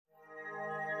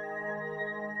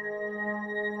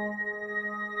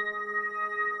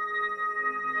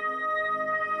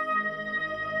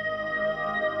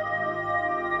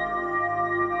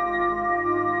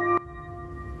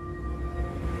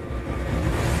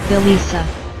Billisa.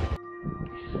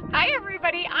 Hi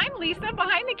everybody, I'm Lisa.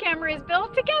 Behind the camera is Bill.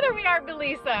 Together we are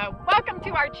Billisa. Welcome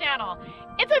to our channel.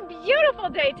 It's a beautiful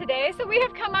day today, so we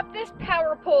have come up this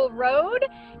power pole road.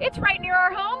 It's right near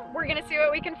our home. We're gonna see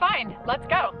what we can find. Let's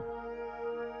go.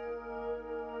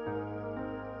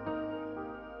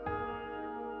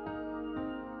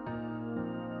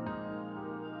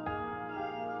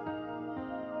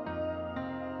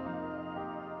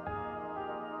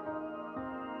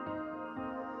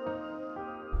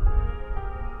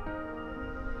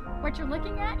 What you're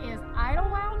looking at is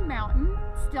Idlewild Mountain.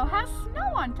 Still has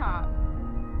snow on top.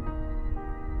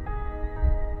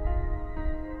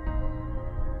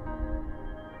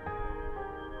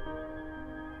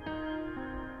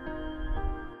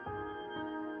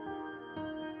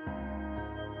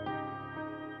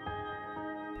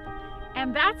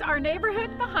 And that's our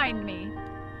neighborhood behind me.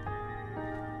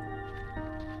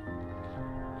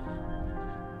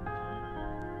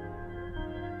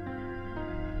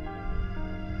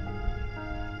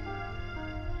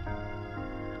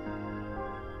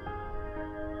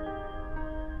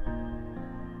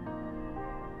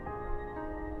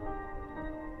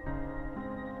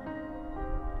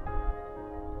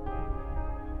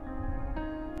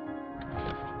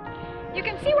 You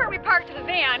can see where we parked the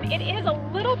van. It is a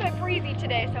little bit breezy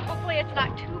today, so hopefully it's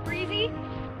not too breezy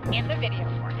in the video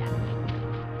format.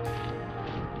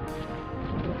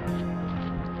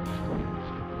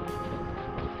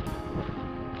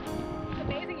 It's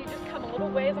amazing you just come a little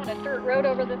ways on a dirt road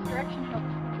over this direction, how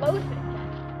close it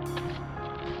gets.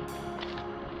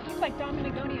 Seems like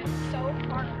Dominigonia is so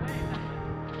far away.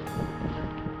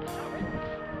 Not really.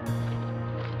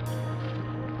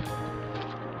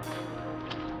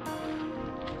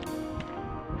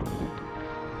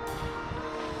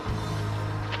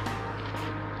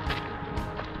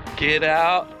 Get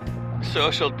out,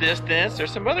 social distance. There's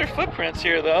some other footprints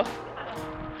here though.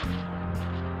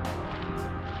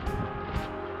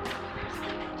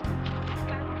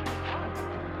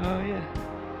 Oh yeah.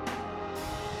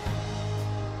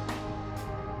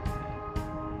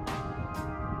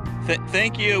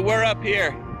 Thank you, we're up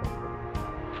here.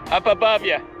 Up above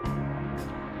you.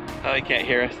 Oh, he can't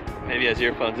hear us. Maybe he has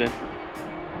earphones in.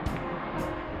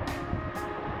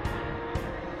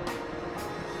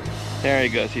 There he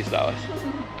goes, he saw us.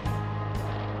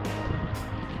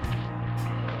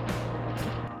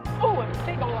 Oh, a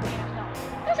big old ant. No.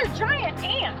 Those are giant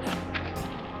ants.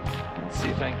 Let's see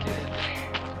if I can get it.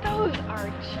 Those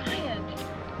are giant.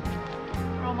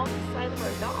 They're almost the size of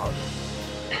our dog.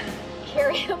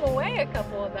 Carry them away, a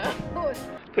couple of those.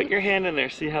 Put your hand in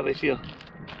there, see how they feel.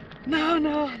 No,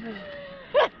 no, no.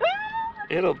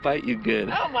 It'll bite you good.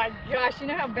 Oh my gosh, you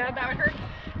know how bad that would hurt?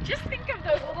 Just think of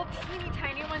those little teeny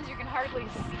tiny ones you can hardly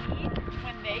see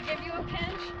when they give you a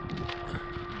pinch.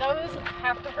 Those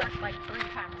have to hurt like 3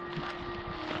 times as much.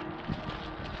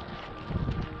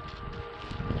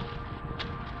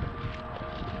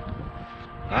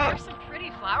 There's some pretty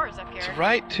flowers up here. It's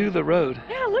right to the road.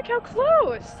 Yeah, look how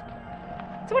close.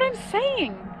 That's what I'm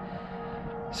saying.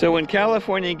 So when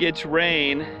California gets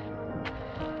rain,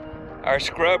 our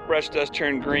scrub brush does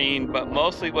turn green, but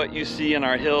mostly what you see in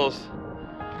our hills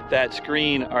that's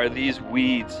green are these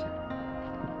weeds.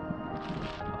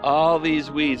 All these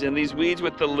weeds, and these weeds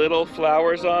with the little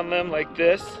flowers on them like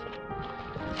this,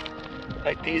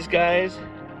 like these guys,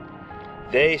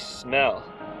 they smell.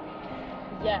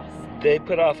 Yes. They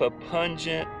put off a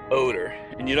pungent odor,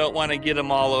 and you don't want to get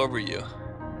them all over you.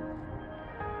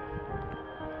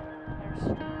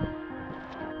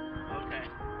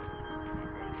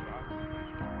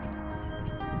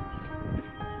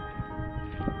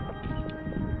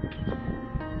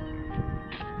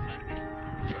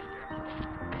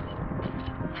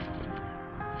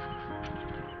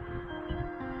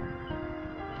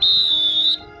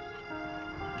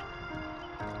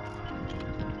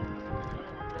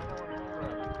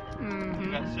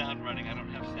 Mm-hmm. Got sound running, I don't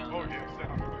have sound. Oh yeah,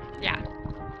 sound. Yeah.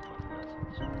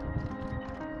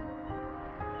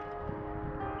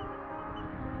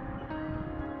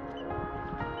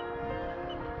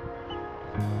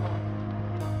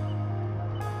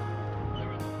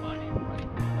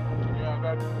 Yeah,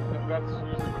 that's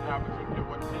usually what happens when you get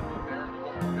one team in there and you go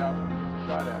back out and get a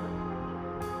shot at it.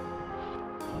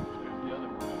 There's the other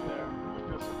one there.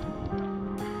 This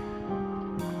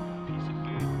Piece of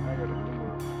food. I got a blue.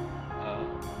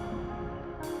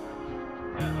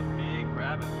 Yeah, a big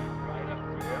rabbit went right up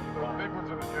through Yeah, the big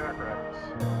ones are the jackrabbits.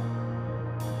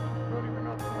 Don't even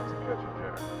know if he wants to catch a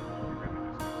jack. He really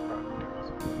just trying to get us.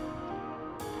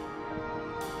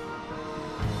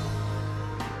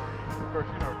 Of course,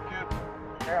 you know, kids,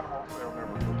 animals, they'll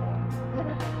never go wrong.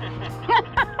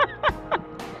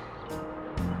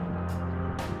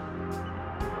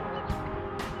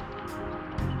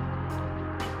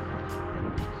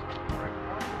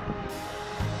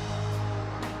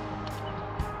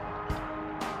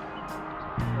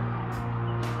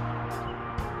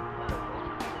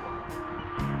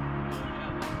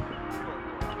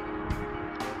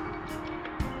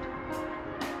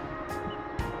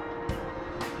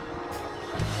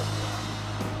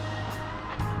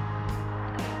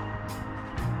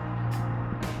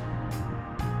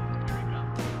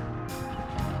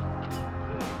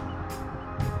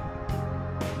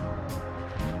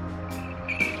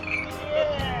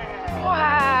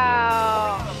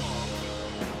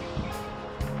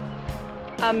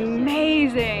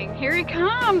 Amazing. Here he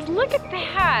comes. Look at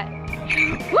that.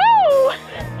 Woo!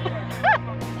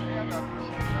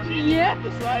 Yeah.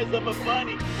 The size of a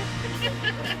bunny.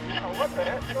 Oh, what the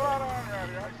heck's going on around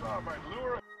here? I saw my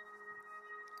lure.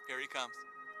 Here he comes.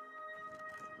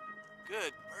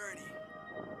 Good birdie.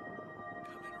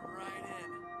 Coming right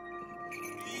in.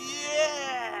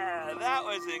 Yeah! That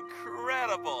was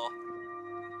incredible.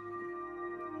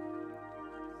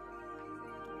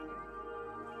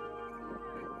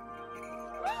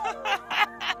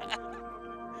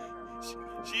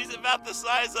 She's about the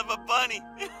size of a bunny.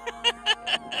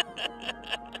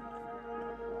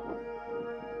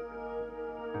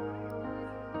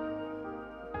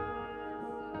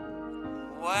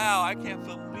 Wow, I can't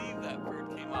believe that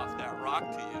bird came off that rock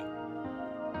to you.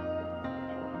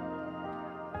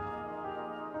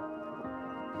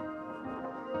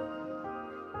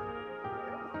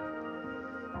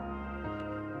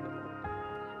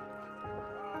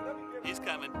 He's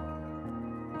coming.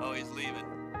 Oh, he's leaving.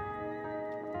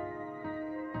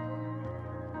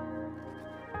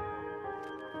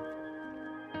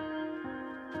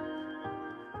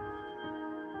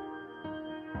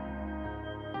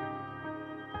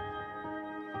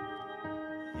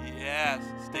 Yes,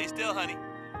 stay still, honey.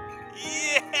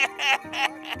 Yeah!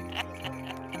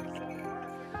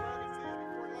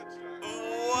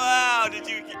 Wow, did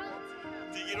you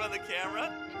get on the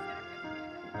camera?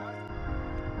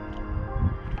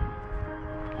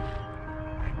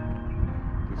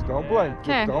 Just don't blink.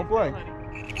 Okay. Just don't blink.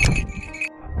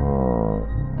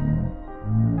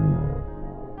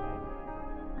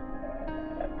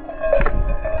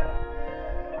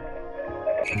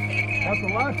 That's the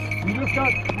last. You just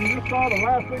saw the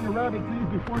last thing a rabbit sees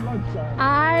before lunchtime.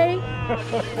 I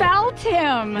felt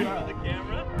him. On the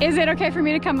camera? Is it okay for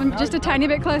me to come just a tiny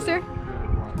bit closer?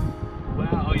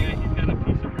 Wow, oh yeah, he's got a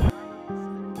piece of rabbit.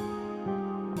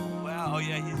 Wow, oh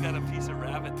yeah, he's got a piece of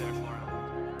rabbit there for him.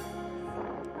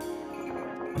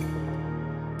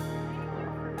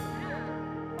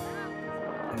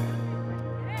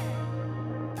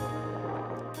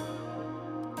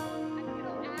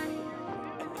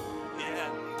 Yeah.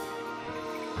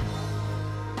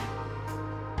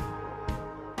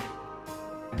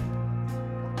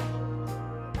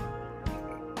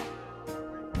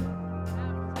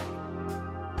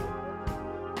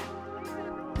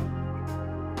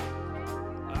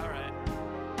 All right.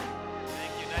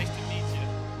 Thank you. Nice to meet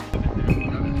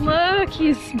you. Look,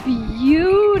 he's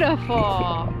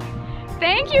beautiful.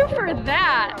 Thank you for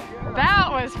that.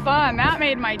 That was fun. That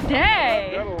made my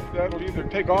day. That'll either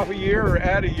take off a year or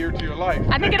add a year to your life.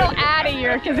 I think it'll add a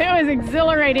year because it was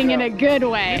exhilarating in a good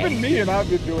way. Even me, and I've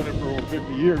been doing it for over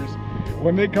 50 years.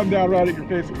 When they come down right at your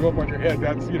face and go up on your head,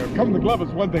 that's, you know, come in the glove is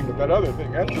one thing, but that other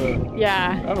thing,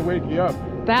 that'll wake you up.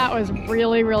 That was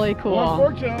really, really cool. Well,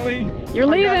 unfortunately, You're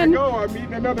leaving. I gotta go. I'm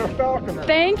meeting another falconer.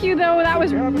 Thank you, though. That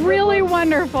was really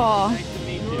wonderful. Nice to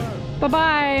meet you.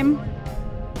 Bye-bye.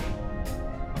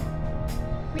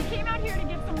 We came out here to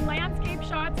get some landscape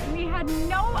shots, and we had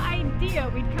no idea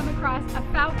we'd come across a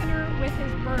falconer with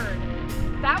his bird.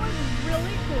 That was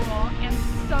really cool and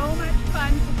so much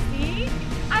fun to see.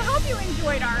 I hope you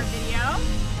enjoyed our video.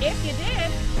 If you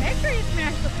did, make sure you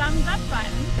smash the thumbs up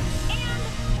button. And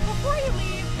before you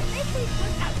leave, make sure you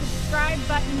click that subscribe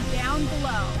button down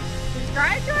below.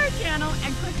 Subscribe to our channel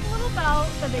and click the little bell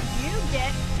so that you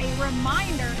get a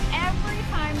reminder every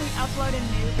time we upload a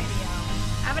new video.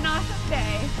 Have an awesome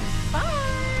day.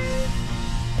 Bye!